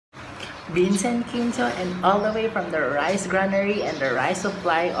Vincent Quinto, and all the way from the rice granary and the rice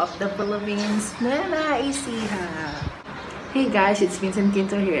supply of the Philippines, Nanaisiha! Hey guys, it's Vincent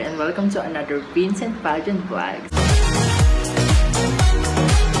Quinto here and welcome to another Vincent Pageant vlog.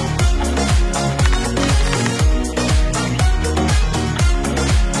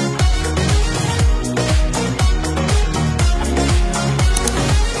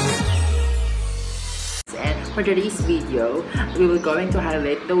 For today's video, we will going to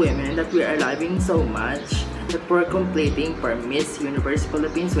highlight the women that we are loving so much that were completing for Miss Universe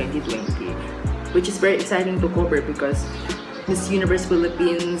Philippines 2020, which is very exciting to cover because Miss Universe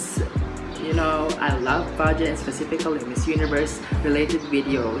Philippines, you know, I love pageant, specifically Miss Universe related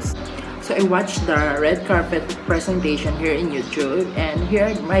videos. So I watched the red carpet presentation here in YouTube, and here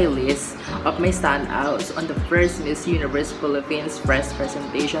are my list of my standouts on the first Miss Universe Philippines press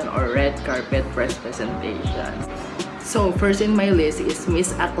presentation or red carpet press presentation. So first in my list is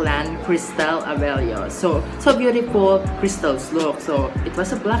Miss Aklan Cristal Abello. So beautiful Crystal's look. So it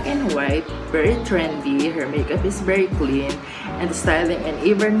was a black and white, very trendy. Her makeup is very clean, and the styling and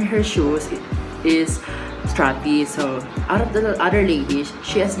even her shoes is strappy. So out of the other ladies,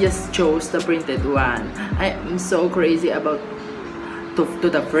 she has just chose the printed one. I am so crazy about to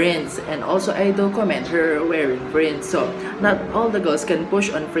the prints, and also I do comment her wearing prints. So not all the girls can push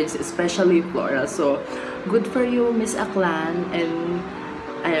on prints, especially floral. So good for you, Miss Aklan, and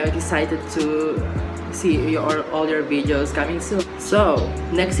I am excited to see all your videos coming soon. So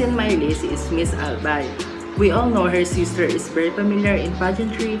next in my list is Miss Albay. We all know her sister is very familiar in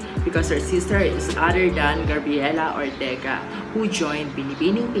pageantry because her sister is other than Gabriela Ortega, who joined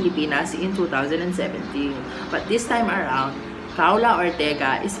Binibining Pilipinas in 2017. But this time around, Paula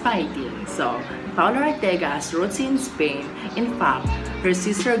Ortega is fighting. So Paula Ortega has roots in Spain. In fact, her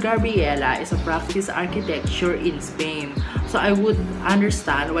sister Gabriela is a practice architecture in Spain. So I would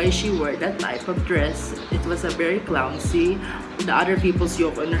understand why she wore that type of dress. It was a very clumsy. The other people's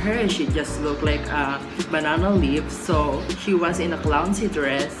yoke on her, she just looked like a banana leaf. So she was in a clumsy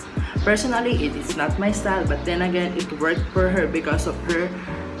dress. Personally, it is not my style, but then again, it worked for her because of her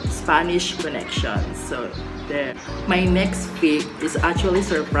Spanish connection. So there. My next pick is actually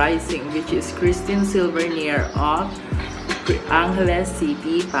surprising, which is Christine Silvernier of Angeles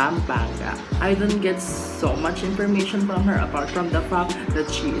City, Pampanga. I don't get so much information from her apart from the fact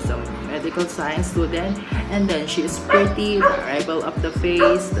that she is a medical science student, and then she is pretty, the rebel of the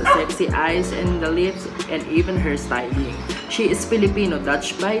face, the sexy eyes and the lips, and even her styling. She is Filipino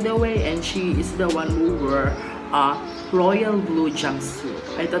Dutch, by the way, and she is the one who wore a royal blue jumpsuit.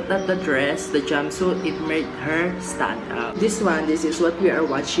 I thought that the dress, the jumpsuit, it made her stand out. This is what we are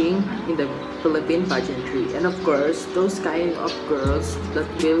watching in the Philippine pageantry, and of course those kind of girls that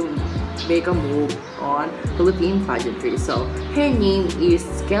will make a move on Philippine pageantry. So her name is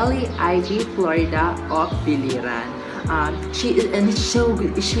Kelly Ivy Florida of Biliran. She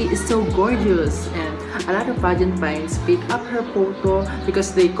is so gorgeous, and a lot of pageant fans pick up her photo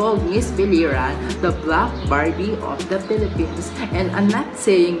because they called Miss Biliran the Black Barbie of the Philippines. And I'm not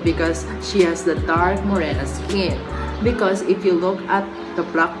saying because she has the dark morena skin, because if you look at the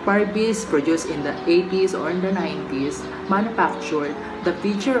Black Barbies produced in the 80s or in the 90s, manufactured, the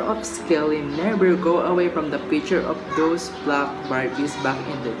picture of Skelly never go away from the picture of those Black Barbies back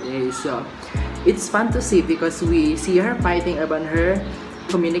in the day. So it's fun to see because we see her fighting about her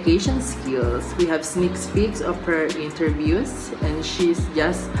communication skills. We have sneak peeks of her interviews, and she's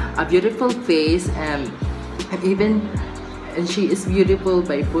just a beautiful face, and she is beautiful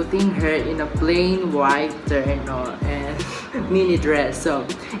by putting her in a plain white terno and mini dress. So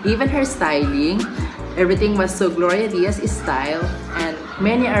even her styling, everything was so Gloria Diaz style, and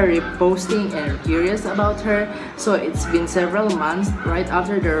many are reposting and curious about her. So it's been several months right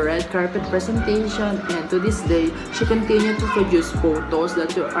after the red carpet presentation, and to this day she continued to produce photos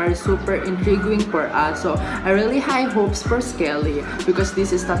that are super intriguing for us. So I really high hopes for Skelly because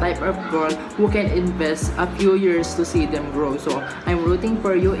this is the type of girl who can invest a few years to see them grow. So I'm rooting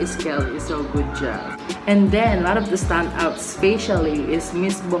for you, Skelly. So good job. And then one of the standouts spatially is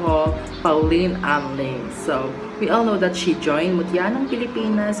Miss Bohol Pauline Anling. So we all know that she joined Mutianang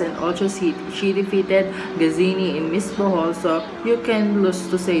Pilipinas, and also she defeated Gazini in Miss Bohol. So you can lose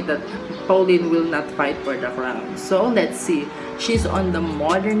to say that Pauline will not fight for the crown. So let's see. She's on the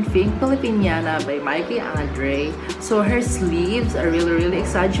Modern Pink Filipiniana by Mikey Andre. So her sleeves are really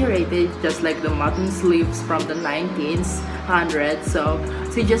exaggerated, just like the mutton sleeves from the 1900s. So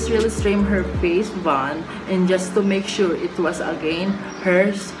she just really trimmed her face bun, and just to make sure it was again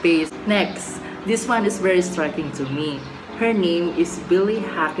her space. Next, this one is very striking to me. Her name is Billy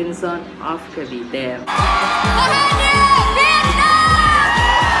Hackinson of Cavite.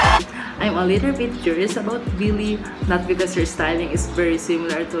 a little bit curious about Billie, not because her styling is very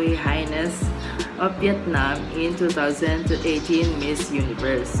similar to Her Highness of Vietnam in 2018 Miss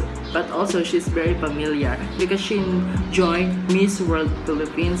Universe, but also she's very familiar because she joined Miss World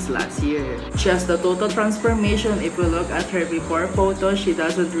Philippines last year. She has the total transformation. If you look at her before photo, she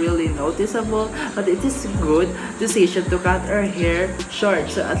doesn't really noticeable, but it is good to see she to cut her hair short,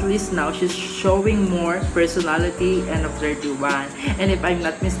 so at least now she's showing more personality and of 31. And if I'm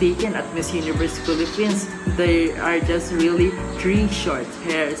not mistaken, at Miss Universe Philippines, they are just really 3 short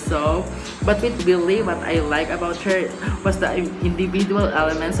hair. So, but with Billie, what I like about her was the individual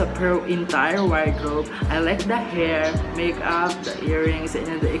elements of her entire wardrobe. I like the hair, makeup, the earrings,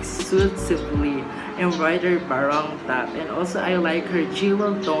 and the exclusively embroidered barong top. And also I like her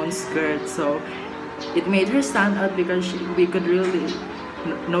jewel tone skirt. So it made her stand out because we could really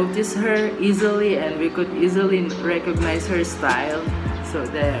notice her easily and we could easily recognize her style. So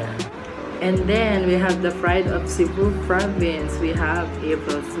there. And then we have the pride of Cebu province. We have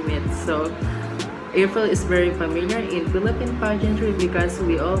April Smith. So April is very familiar in Philippine pageantry because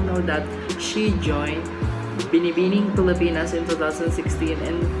we all know that she joined Binibining Pilipinas in 2016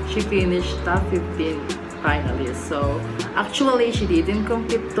 and she finished top 15 finalist. So actually she didn't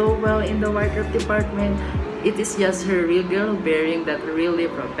compete too well in the wardrobe department. It is just her real girl bearing that really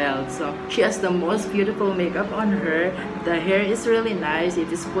propelled. So she has the most beautiful makeup on her. The hair is really nice.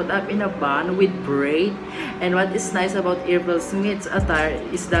 It is put up in a bun with braid. And what is nice about April Smith's attire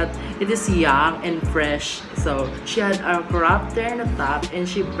is that it is young and fresh. So she had a crop there on the top and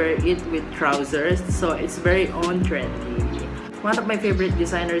she paired it with trousers. So it's very on trendy. One of my favorite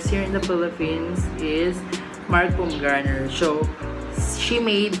designers here in the Philippines is Mark Garner. So she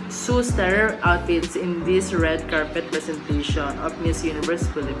made Sue Sterner outfits in this red carpet presentation of Miss Universe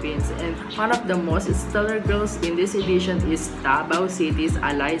Philippines, and one of the most stellar girls in this edition is Davao City's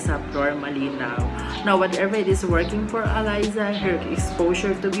Eliza Flor Malinaw. Now whatever it is working for Eliza, her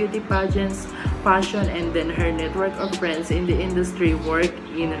exposure to beauty pageants, fashion, and then her network of friends in the industry work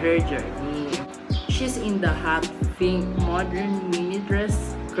in her journey. She's in the hot pink modern mini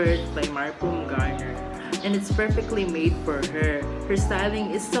dress skirt by Marpum Garner, and it's perfectly made for her. Her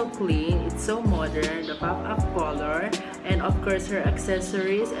styling is so clean, it's so modern, the pop-up color, and of course her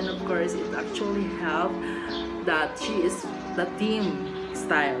accessories, and of course it actually helped that she is the theme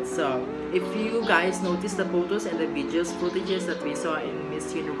style. So if you guys notice the photos and the videos footages that we saw in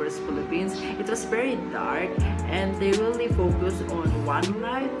Miss Universe Philippines, it was very dark and they really focus on one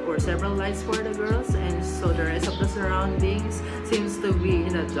light or several lights for the girls, and so the rest of the surroundings seems to be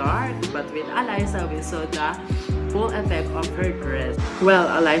in the dark. But with Eliza, we saw the full effect of her dress. Well,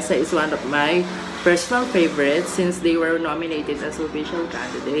 Eliza is one of my personal favorites since they were nominated as official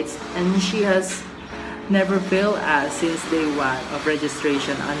candidates, and she has never failed us since day one of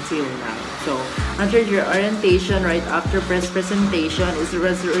registration until now. So under your orientation right after press presentation, it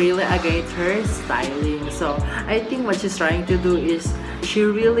was really against her styling. So I think what she's trying to do is she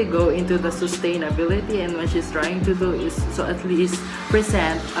really go into the sustainability, and what she's trying to do is so at least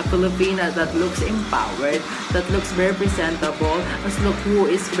present a Filipina that looks empowered, that looks very presentable, as look who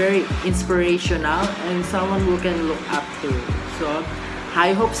is very inspirational and someone who can look up to. So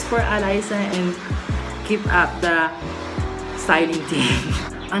high hopes for Eliza and keep up the styling team.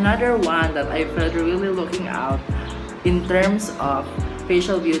 Another one that I felt really looking out in terms of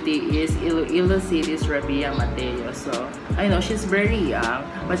facial beauty is Iloilo City's Rabia Mateo. So I know she's very young,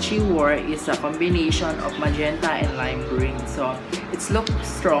 but she wore is a combination of magenta and lime green. So it's looked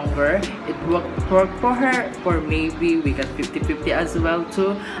stronger. It worked for her. For maybe we got 50-50 as well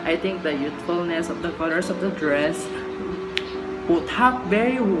too. I think the youthfulness of the colors of the dress would have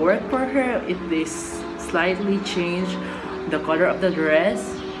very work for her. It is slightly change the color of the dress,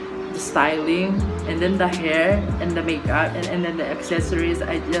 the styling, and then the hair and the makeup, and then the accessories.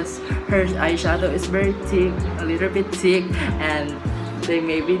 Her eyeshadow is very thick, a little bit thick, and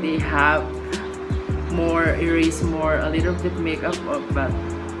maybe they have more erase, more a little bit makeup, but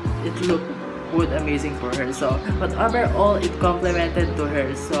it looked good, amazing for her. So but overall it complemented to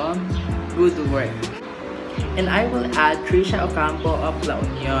her, so good work. And I will add Trisha Ocampo of La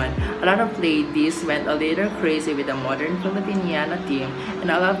Union. A lot of ladies went a little crazy with the modern Filipiniana team,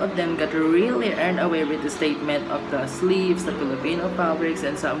 and a lot of them got really earned away with the statement of the sleeves, the Filipino fabrics,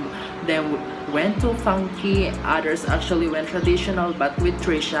 and some of them went too funky, others actually went traditional. But with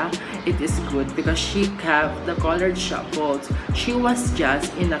Trisha, it is good because she kept the colored shuffles. She was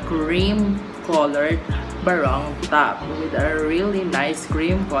just in a cream colored barong top with a really nice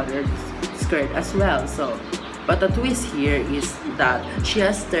cream colored skirt as well. So but the twist here is that she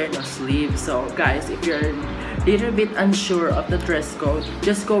has terno sleeves. So guys, if you're little bit unsure of the dress code,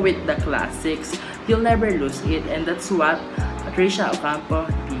 just go with the classics. You'll never lose it, and that's what Trisha Ocampo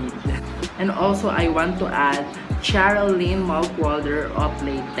did. And also, I want to add Charlene Malkwalder of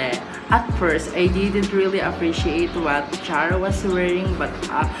Leyte. At first, I didn't really appreciate what Chara was wearing, but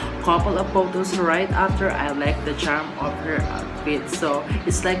a couple of photos right after, I liked the charm of her outfit. So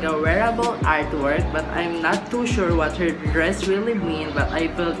it's like a wearable artwork, but I'm not too sure what her dress really mean, but I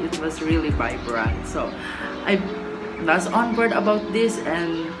felt it was really vibrant. So I was on board about this,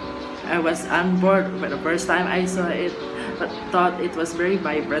 and I was on board for the first time I saw it, but thought it was very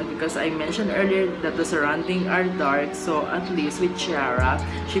vibrant because I mentioned earlier that the surroundings are dark, so at least with Ciara,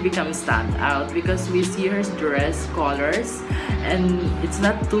 she becomes stand out because we see her dress colors, and it's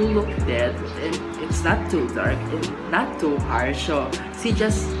not too look dead, and it's not too dark, and not too harsh, so she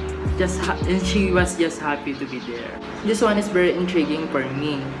and she was just happy to be there. This one is very intriguing for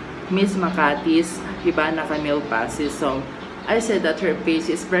me. Miss Makati's Ivana Camille Passes. So I said that her face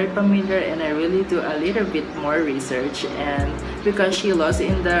is very familiar, and I really do a little bit more research, and because she lost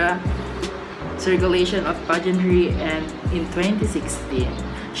in the circulation of pageantry and in 2016.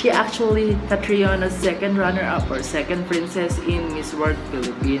 She actually Catriona's second runner-up or second princess in Miss World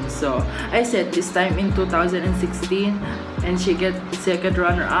Philippines. So I said this time in 2016 and she get second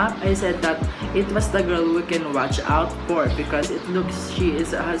runner-up, I said that it was the girl we can watch out for because it looks she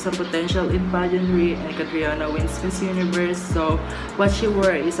has a potential in pageantry, and Catriona wins Miss Universe. So what she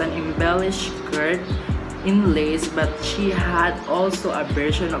wore is an embellished skirt in lace, but she had also a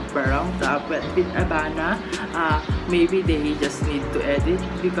version of barong top with Ivana. Maybe they just need to edit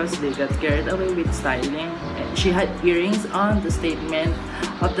because they got carried away with styling. And she had earrings on, the statement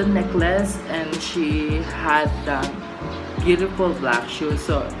of the necklace, and she had beautiful black shoes.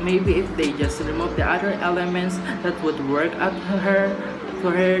 So maybe if they just remove the other elements, that would work at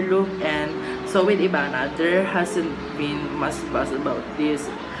for her look. And so with Ivana, there hasn't been much buzz about this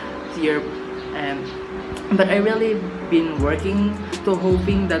year, but I really been working to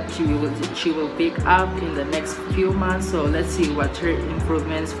hoping that she will pick up in the next few months. So let's see what her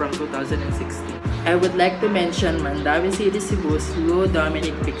improvements from 2016. I would like to mention Mandawi City, Cebu's Lou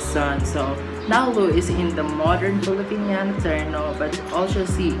Dominic Picson. So now Lou is in the modern Filipinian terno, but also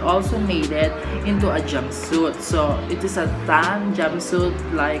she also made it into a jumpsuit. So it is a tan jumpsuit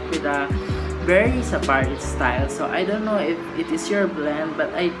like with a very safari style. So I don't know if it is your blend,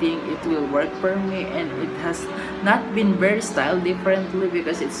 but I think it will work for me, and it has not been very styled differently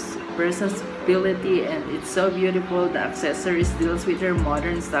because it's versatility and it's so beautiful. The accessories deals with her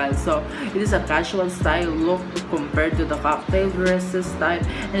modern style, so it is a casual style look compared to the cocktail dresses style,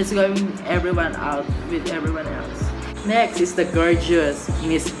 and it's going everyone out with everyone else. Next is the gorgeous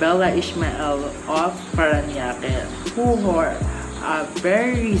Miss Bella Ishmael of Paranaque, who wore a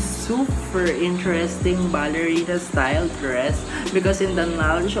very super interesting ballerina style dress, because in the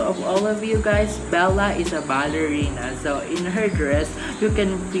knowledge of all of you guys, Bella is a ballerina. So in her dress, you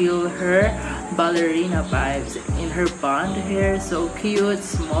can feel her ballerina vibes in her blonde hair. So cute,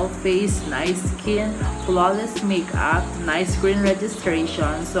 small face, nice skin, flawless makeup, nice screen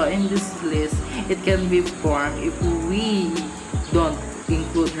registration. So in this list, it can be formed if we don't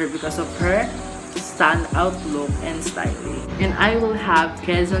include her because of her standout look and styling. And I will have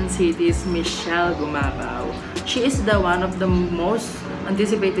Quezon City's Michelle Gumabao. She is the one of the most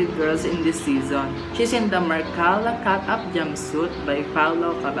anticipated girls in this season. She's in the Marcala cut-up jumpsuit by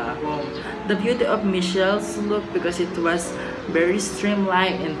Paulo Cabahong. The beauty of Michelle's look, because it was very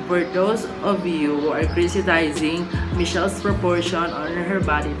streamlined, and for those of you who are criticizing Michelle's proportion on her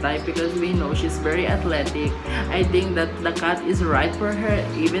body type, because we know she's very athletic, I think that the cut is right for her.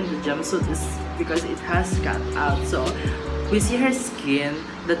 Even the jumpsuit is because it has cut out, so we see her skin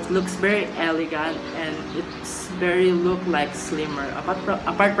that looks very elegant, and it's very look like slimmer.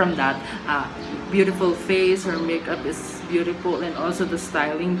 Apart from that, beautiful face, her makeup is beautiful, and also the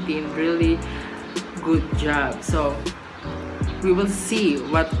styling team really good job. So we will see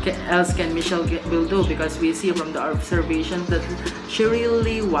what else can Michelle will do, because we see from the observation that she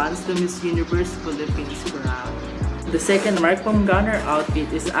really wants the Miss Universe Philippines crown. The second Mark Pumgarner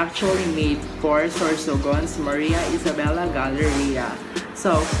outfit is actually made for Sorsogon's Maria Isabella Galleria.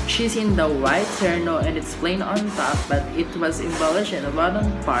 So she's in the white terno, and it's plain on top, but it was embellished in the bottom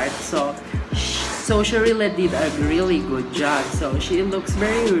part. So she really did a really good job. So she looks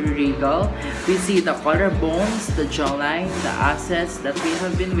very regal. We see the collarbones, the jawline, the assets that we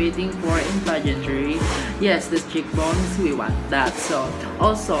have been waiting for in pageantry. Yes, the cheekbones, we want that. So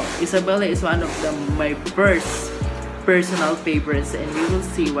also, Isabella is one of my first personal favorites, and we will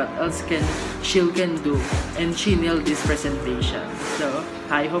see what else she can do, and she nailed this presentation. So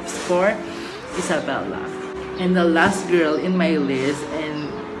high hopes for Isabella. And the last girl in my list and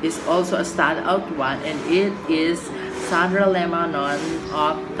is also a standout one, and it is Sandra Lemanon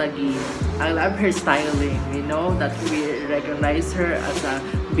of Taguig. I love her styling. We know that we recognize her as a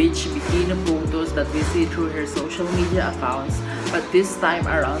beach bikini photos that we see through her social media accounts. But this time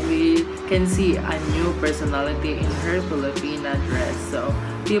around, we can see a new personality in her Filipina dress. So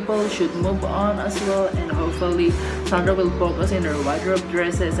people should move on as well, and hopefully Sandra will focus in her wardrobe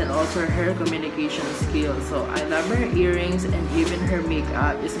dresses and also her communication skills. So I love her earrings, and even her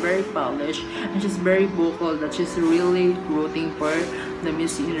makeup is very polished, and she's very vocal that she's really rooting for the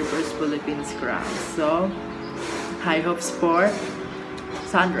Miss Universe Philippines crown. So high hopes for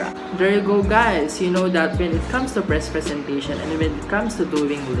Sandra. There you go, guys. You know that when it comes to press presentation and when it comes to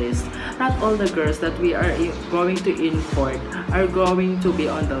doing list, not all the girls that we are going to import are going to be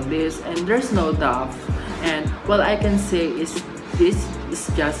on the list, and there's no doubt. And what I can say is this is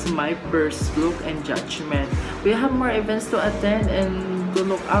just my first look and judgment. We have more events to attend and to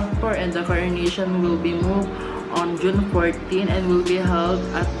look up for, and the coronation will be moved on June 14 and will be held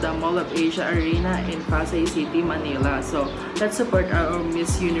at the Mall of Asia Arena in Pasay City, Manila. So let's support our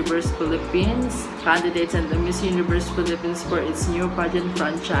Miss Universe Philippines candidates and the Miss Universe Philippines for its new pageant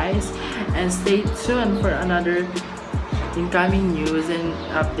franchise, and stay tuned for another incoming news and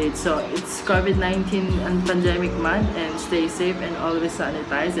updates. So it's COVID-19 and pandemic month, and stay safe and always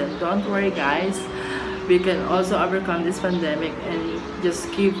sanitize, and don't worry, guys, we can also overcome this pandemic, and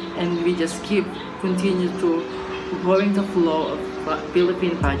we just keep continue to going the flow of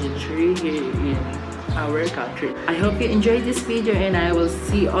Philippine pageantry here in our country. I hope you enjoyed this video, and I will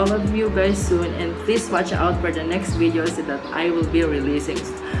see all of you guys soon, and please watch out for the next videos that I will be releasing.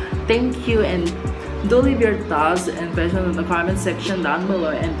 Thank you, and do leave your thoughts and questions in the comment section down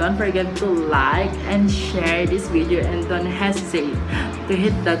below, and don't forget to like and share this video, and don't hesitate to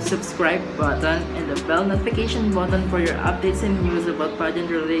hit that subscribe button and the bell notification button for your updates and news about pageant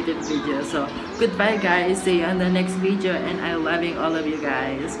related videos. So goodbye, guys, see you on the next video, and I'm loving all of you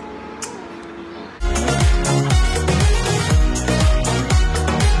guys.